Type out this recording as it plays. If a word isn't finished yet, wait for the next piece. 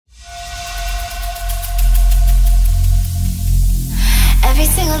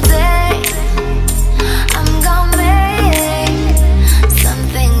single day I'm gonna make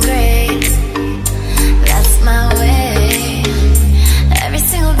something great. That's my way. Every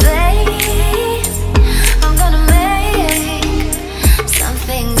single day I'm gonna make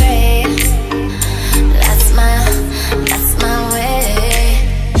something great. That's my way.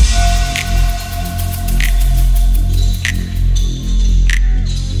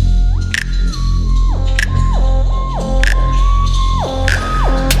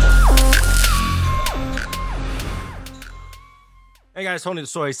 Hey guys, Tony the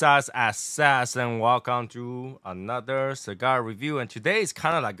Soy Sauce Assassin. Welcome to another cigar review, and today is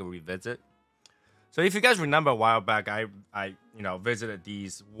kind of like a revisit. So if you guys remember a while back, I visited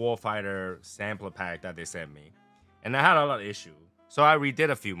these Warfighter sampler pack that they sent me, and I had a lot of issue. So I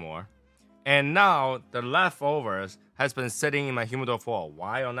redid a few more, and now the leftovers has been sitting in my humidor for a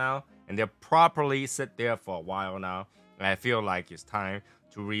while now, and they're properly sit there for a while now, and I feel like it's time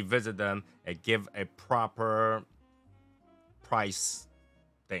to revisit them and give a proper price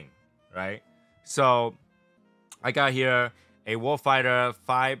thing, right? So I got here a Warfighter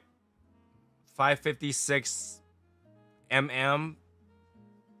 5.56 mm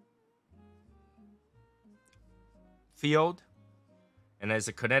field, and it's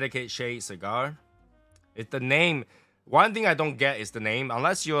a Connecticut shade cigar. It's the name. One thing I don't get is the name.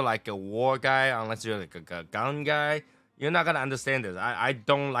 Unless you're like a war guy, unless you're like a gun guy, you're not gonna understand this. I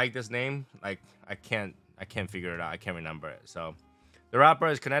don't like this name. Like I can't figure it out. I can't remember it. So the wrapper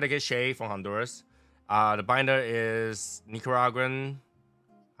is Connecticut shade from Honduras. The binder is Nicaraguan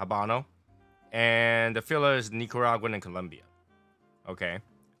Habano, and the filler is Nicaraguan and Colombia. Okay,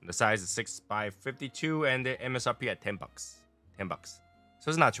 and the size is 6x52, and the MSRP at $10. $10. So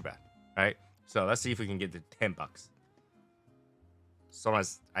it's not too bad, right? So let's see if we can get to $10. So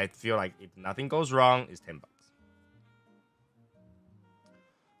as I feel like if nothing goes wrong, it's $10.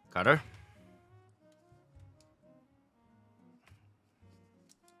 Cutter.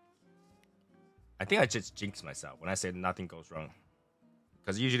 I think I just jinxed myself when I say nothing goes wrong.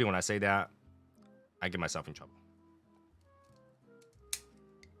 Because usually when I say that, I get myself in trouble.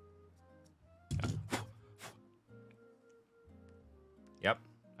 Yep,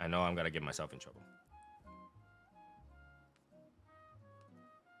 I know I'm gonna get myself in trouble.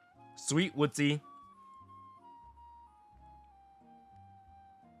 Sweet woodsy.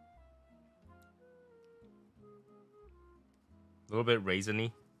 A little bit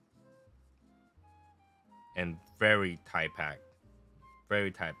raisiny. And very tight pack. Very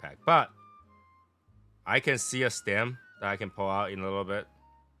tight pack. But I can see a stem that I can pull out in a little bit.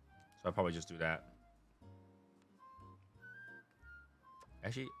 So I'll probably just do that.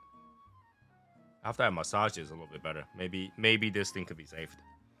 Actually, after I massage this a little bit better, maybe this thing could be saved.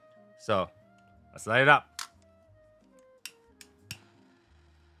 So let's light it up.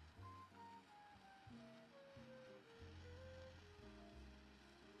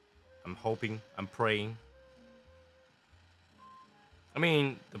 I'm hoping, I'm praying. I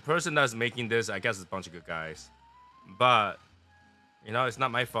mean, the person that's making this, I guess, is a bunch of good guys. But, you know, it's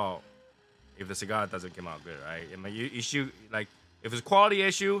not my fault if the cigar doesn't come out good, right? I mean, issue, like, if it's a quality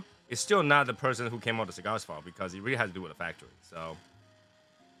issue, it's still not the person who came out with the cigar's fault, because it really has to do with the factory. So,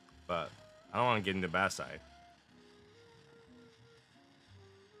 but I don't want to get in the bad side.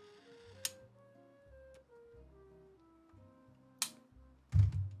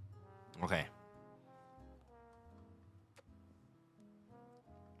 Okay.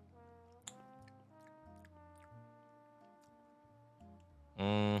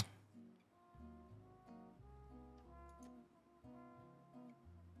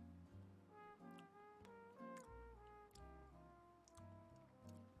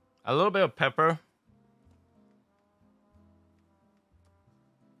 A little bit of pepper. A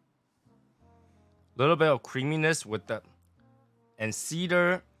little bit of creaminess with the and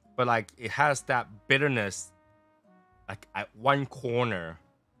cedar, but like it has that bitterness like at one corner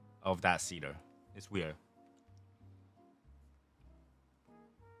of that cedar. It's weird.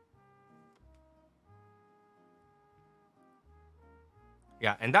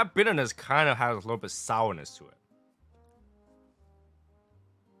 Yeah, and that bitterness kind of has a little bit of sourness to it.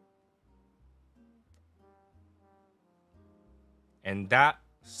 And that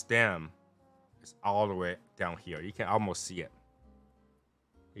stem is all the way down here. You can almost see it.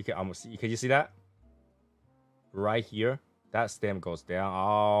 You can almost see. Can you see that? Right here, that stem goes down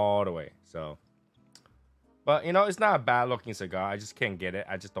all the way. So, but you know, it's not a bad looking cigar. I just can't get it.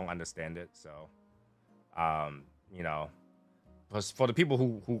 I just don't understand it. So, you know, for the people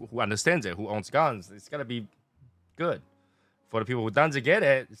who understands it, who owns guns, it's gotta be good. For the people who doesn't get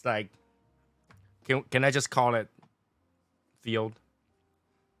it, it's like, can I just call it field?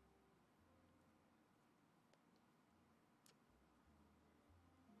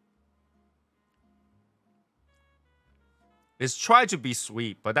 It's tried to be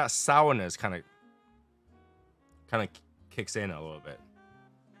sweet, but that sourness kind of kicks in a little bit.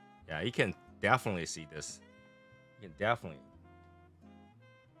 Yeah, you can definitely see this. You can definitely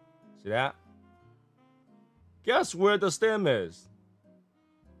see that. Guess where the stem is?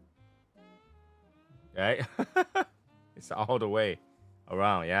 Right? It's all the way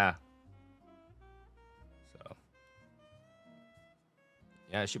around, yeah. So,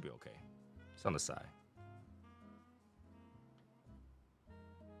 yeah, it should be okay. It's on the side.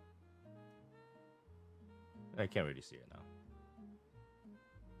 I can't really see it now.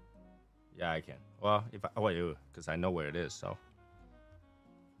 Yeah, I can. Well, if I wait, because I know where it is, so.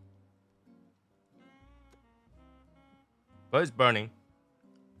 But it's burning.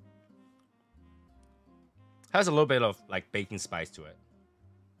 Has a little bit of like baking spice to it.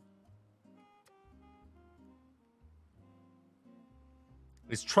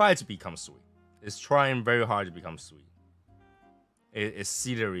 It's trying to become sweet. It's trying very hard to become sweet. It's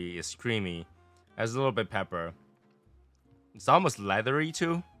cedary, it's creamy, has a little bit of pepper. It's almost leathery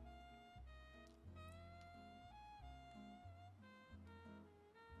too.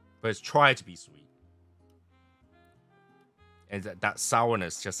 But it's trying to be sweet. And that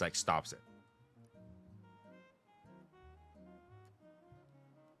sourness just like stops it.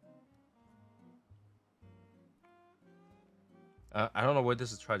 I don't know where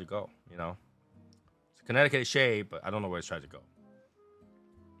this is trying to go, you know. It's a Connecticut shade, but I don't know where it's trying to go.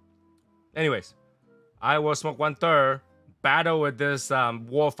 Anyways, I will smoke 1/3, battle with this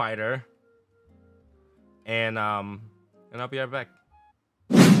Warfighter, and I'll be right back.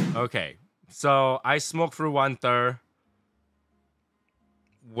 Okay, so I smoked through 1/3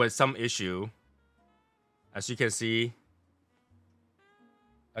 with some issue. As you can see,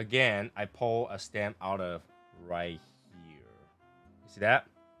 again, I pull a stem out of right here. You see that?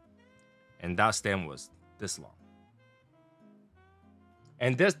 And that stem was this long.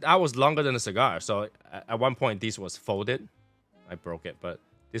 And that was longer than a cigar. So at one point, this was folded. I broke it, but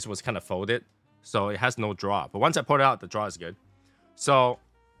this was kind of folded. So it has no draw. But once I pull it out, the draw is good. So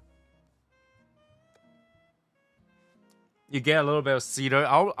you get a little bit of cedar,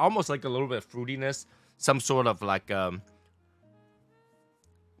 almost like a little bit of fruitiness. Some sort of like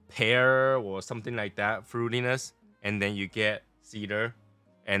pear or something like that, fruitiness. And then you get cedar.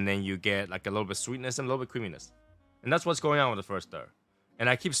 And then you get like a little bit of sweetness and a little bit of creaminess. And that's what's going on with the first third. And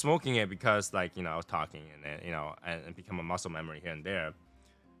I keep smoking it because, like, you know, I was talking and then, you know, and become a muscle memory here and there.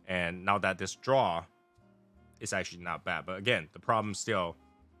 And now that this draw is actually not bad. But again, the problem still,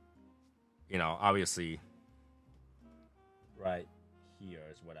 you know, obviously, right here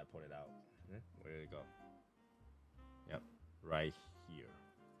is where I put it out. Where did it go? Yep, right here.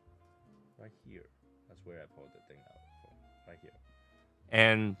 Right here. That's where I pulled the thing out. Right here.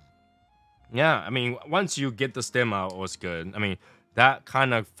 And yeah, I mean, once you get the stem out, it was good. I mean, that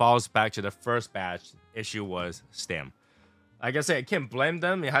kind of falls back to the first batch. Issue was stem. Like I said, I can't blame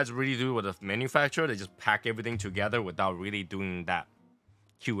them. It has really to do with the manufacturer. They just pack everything together without really doing that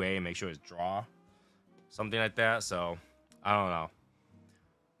QA and make sure it's draw. Something like that. So, I don't know.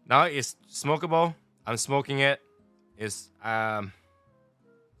 Now it's smokable. I'm smoking it. It's, at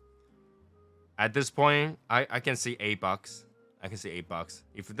this point, I can see $8. I can see $8.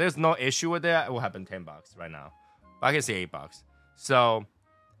 If there's no issue with that, it will happen $10 right now. But I can see $8. So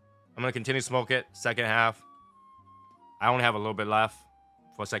I'm gonna continue to smoke it. Second half, I only have a little bit left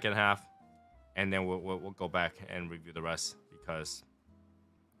for second half, and then we'll go back and review the rest because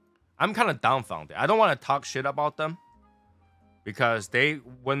I'm kind of dumbfounded. I don't want to talk shit about them because they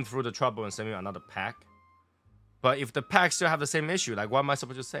went through the trouble and sent me another pack. But if the pack still have the same issue, like what am I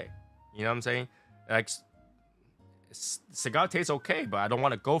supposed to say? You know what I'm saying? Like, cigar tastes okay, but I don't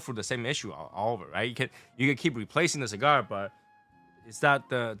want to go through the same issue all over, right? You can keep replacing the cigar, but it's not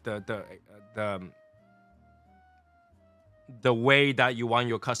the way that you want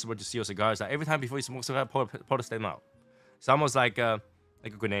your customer to see your cigars. Like every time before you smoke a cigar, pull the stem out. It's almost like a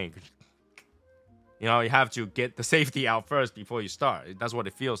grenade. You know, you have to get the safety out first before you start. That's what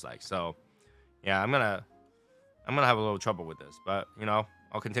it feels like. So, yeah, I'm gonna have a little trouble with this, but you know,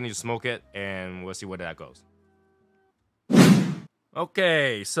 I'll continue to smoke it, and we'll see where that goes.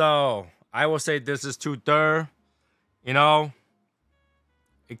 Okay, so I will say this is 2/3. You know,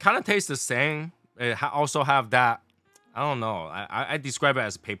 it kind of tastes the same. It also have that, I don't know. I describe it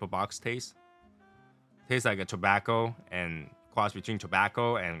as paper box taste. Tastes like a tobacco and cross between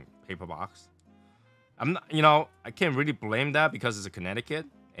tobacco and paper box. I'm not, you know, I can't really blame that because it's a Connecticut,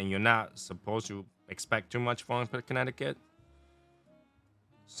 and you're not supposed to expect too much from Connecticut.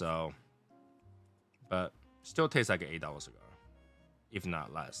 So, but still tastes like an $8 cigar, if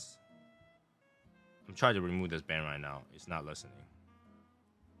not less. I'm trying to remove this band right now. It's not listening.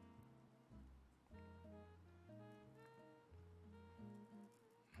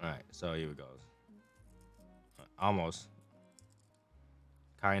 All right, so here it goes. Almost.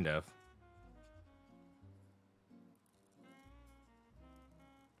 Kind of.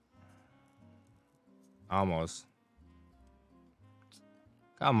 Almost.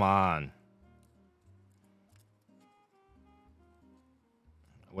 Come on.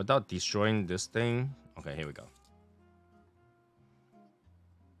 Without destroying this thing. Okay, here we go.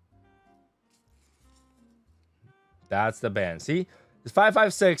 That's the band. See? It's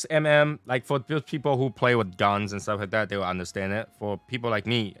 5.56 mm. Like for those people who play with guns and stuff like that, they will understand it. For people like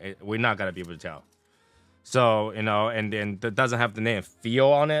me, we're not gonna be able to tell. So, you know, and then it doesn't have the name feel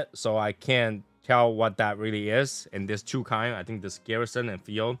on it, so I can't tell what that really is. And there's two kinds. I think there's garrison and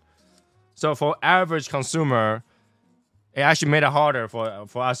field. So for average consumer, it actually made it harder for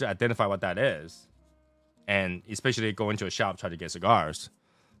us to identify what that is. And especially go into a shop, try to get cigars.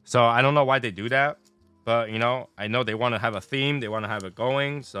 So I don't know why they do that. But, you know, I know they want to have a theme. They want to have it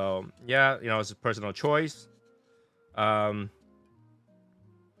going. So, yeah, you know, it's a personal choice. The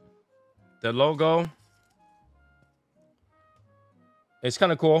logo. It's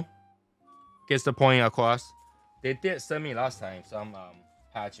kind of cool. Gets the point across. They did send me last time some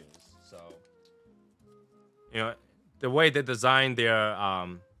patches. So, you know, the way they designed their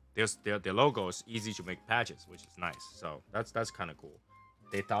logo is easy to make patches, which is nice. So, that's kind of cool.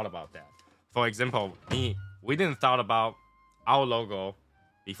 They thought about that. For example, we didn't thought about our logo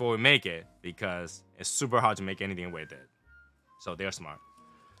before we make it because it's super hard to make anything with it. So they're smart.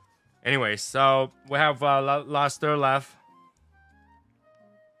 Anyway, so we have last stir left.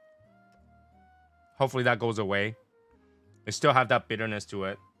 Hopefully that goes away. It still have that bitterness to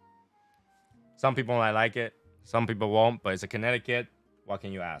it. Some people might like it, some people won't. But it's a Connecticut. What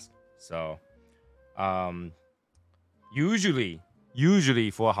can you ask? So, usually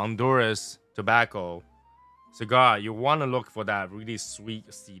for Honduras tobacco cigar, you want to look for that really sweet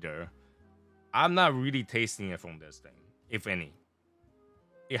cedar. I'm not really tasting it from this thing, if any.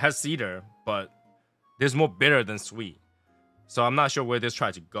 It has cedar, but there's more bitter than sweet. So I'm not sure where this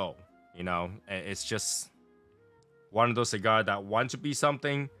tried to go. You know, it's just one of those cigars that want to be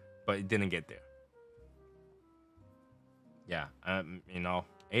something, but it didn't get there. Yeah, you know,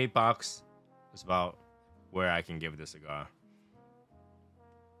 $8 is about where I can give this cigar.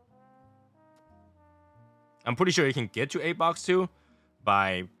 I'm pretty sure you can get to $8 too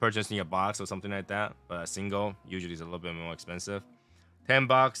by purchasing a box or something like that. But a single usually is a little bit more expensive.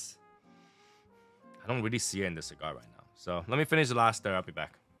 $10. I don't really see it in the cigar right now. So let me finish the last stir. I'll be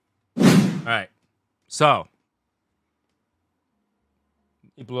back. All right. So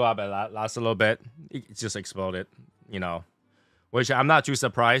it blew up. It lasted a little bit. It just exploded, you know, which I'm not too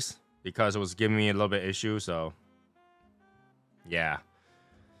surprised because it was giving me a little bit issue. So yeah,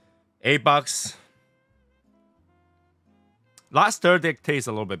 $8. Last stir did taste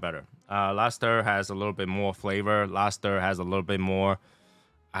a little bit better. Last stir has a little bit more flavor. Last stir has a little bit more,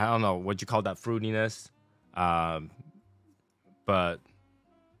 I don't know what you call that, fruitiness. But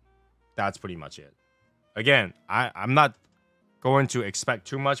that's pretty much it. Again, I'm not going to expect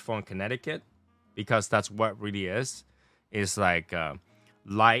too much from Connecticut because that's what really is. It's like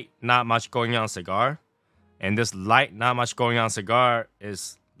light, not much going on cigar. And this light, not much going on cigar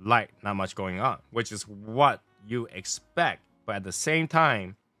is light, not much going on, which is what you expect. But at the same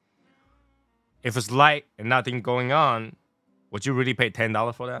time, if it's light and nothing going on, would you really pay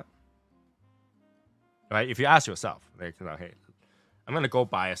 $10 for that? Right? If you ask yourself, like, hey, I'm going to go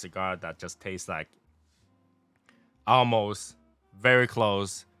buy a cigar that just tastes like almost very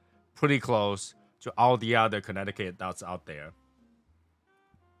close, pretty close to all the other Connecticut that's out there.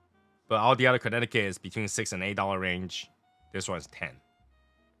 But all the other Connecticut is between $6 and $8 range. This one's $10.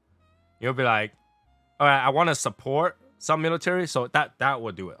 You'll be like, all right, I want to support some military, so that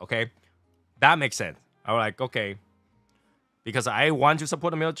would do it, okay? That makes sense. I was like, okay, because I want to support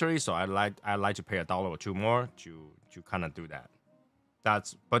the military, so I like to pay $1 or $2 more to kind of do that.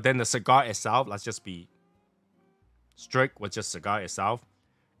 But then the cigar itself, let's just be strict with just cigar itself,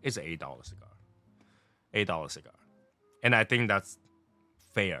 it's an $8 cigar. $8 cigar. And I think that's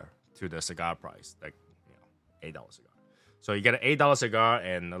fair to the cigar price, like, you know, $8 cigar. So you get an $8 cigar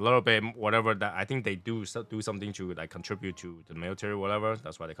and a little bit whatever that I think they do something to like contribute to the military or whatever.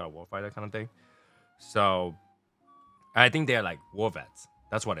 That's why they call it warfighter kind of thing. So I think they're like war vets.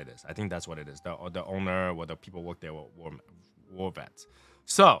 That's what it is. I think that's what it is. The owner or the people work there were war vets.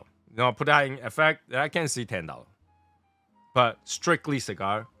 So, you know, put that in effect, I can see $10. But strictly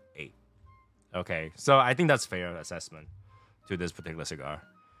cigar, $8. Okay. So I think that's fair assessment to this particular cigar.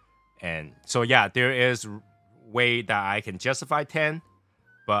 And so yeah, there is way that I can justify 10,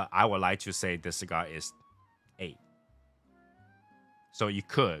 but I would like to say this cigar is 8. So you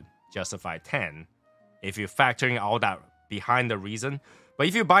could justify 10 if you're factoring all that behind the reason. But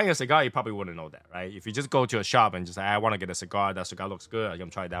if you're buying a cigar, you probably wouldn't know that, right? If you just go to a shop and just say, I want to get a cigar, that cigar looks good, I'm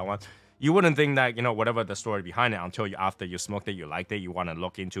gonna try that one. You wouldn't think that, you know, whatever the story behind it until after you smoked it, you liked it, you want to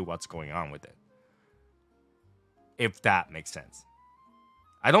look into what's going on with it. If that makes sense.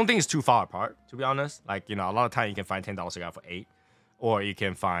 I don't think it's too far apart, to be honest. Like, you know, a lot of time you can find $10 cigar for 8, or you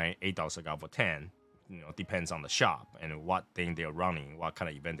can find $8 cigar for 10. You know, depends on the shop and what thing they're running, what kind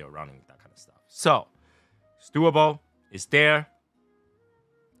of event they're running, that kind of stuff. So, it's doable, it's there,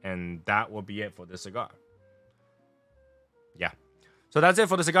 and that will be it for this cigar. Yeah. So that's it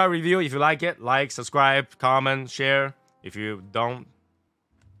for the cigar review. If you like it, like, subscribe, comment, share. If you don't,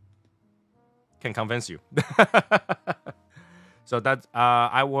 can convince you. So that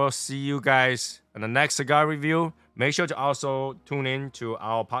I will see you guys in the next cigar review. Make sure to also tune in to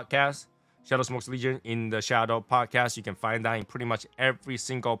our podcast, Shadow Smokers Legion in the Shadow podcast. You can find that in pretty much every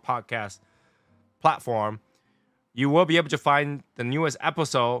single podcast platform. You will be able to find the newest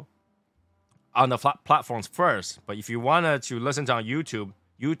episode on the platforms first. But if you wanted to listen to on YouTube,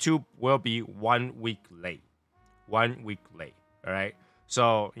 YouTube will be 1 week late. 1 week late. All right.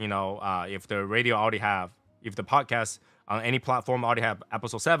 So, you know, if the radio already have, if the podcast on any platform already have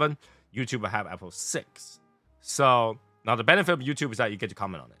episode 7, YouTube will have episode 6. So now the benefit of YouTube is that you get to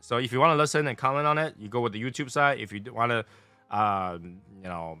comment on it. So if you want to listen and comment on it, you go with the YouTube side. If you want to, you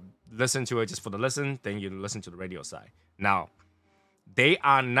know, listen to it just for the listen, then you listen to the radio side. Now, they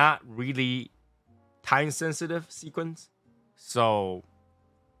are not really time-sensitive sequence. So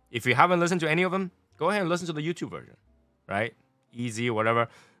if you haven't listened to any of them, go ahead and listen to the YouTube version, right? Easy, whatever.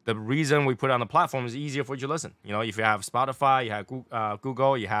 The reason we put it on the platform is easier for you to listen. You know, if you have Spotify, you have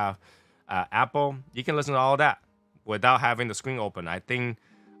Google, you have Apple, you can listen to all that without having the screen open. I think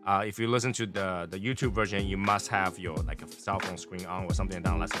if you listen to the YouTube version, you must have your like a cell phone screen on or something like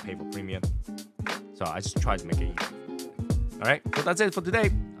that, unless you pay for premium. So I just tried to make it easy. All right, so that's it for today.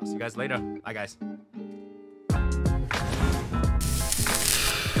 I'll see you guys later. Bye, guys.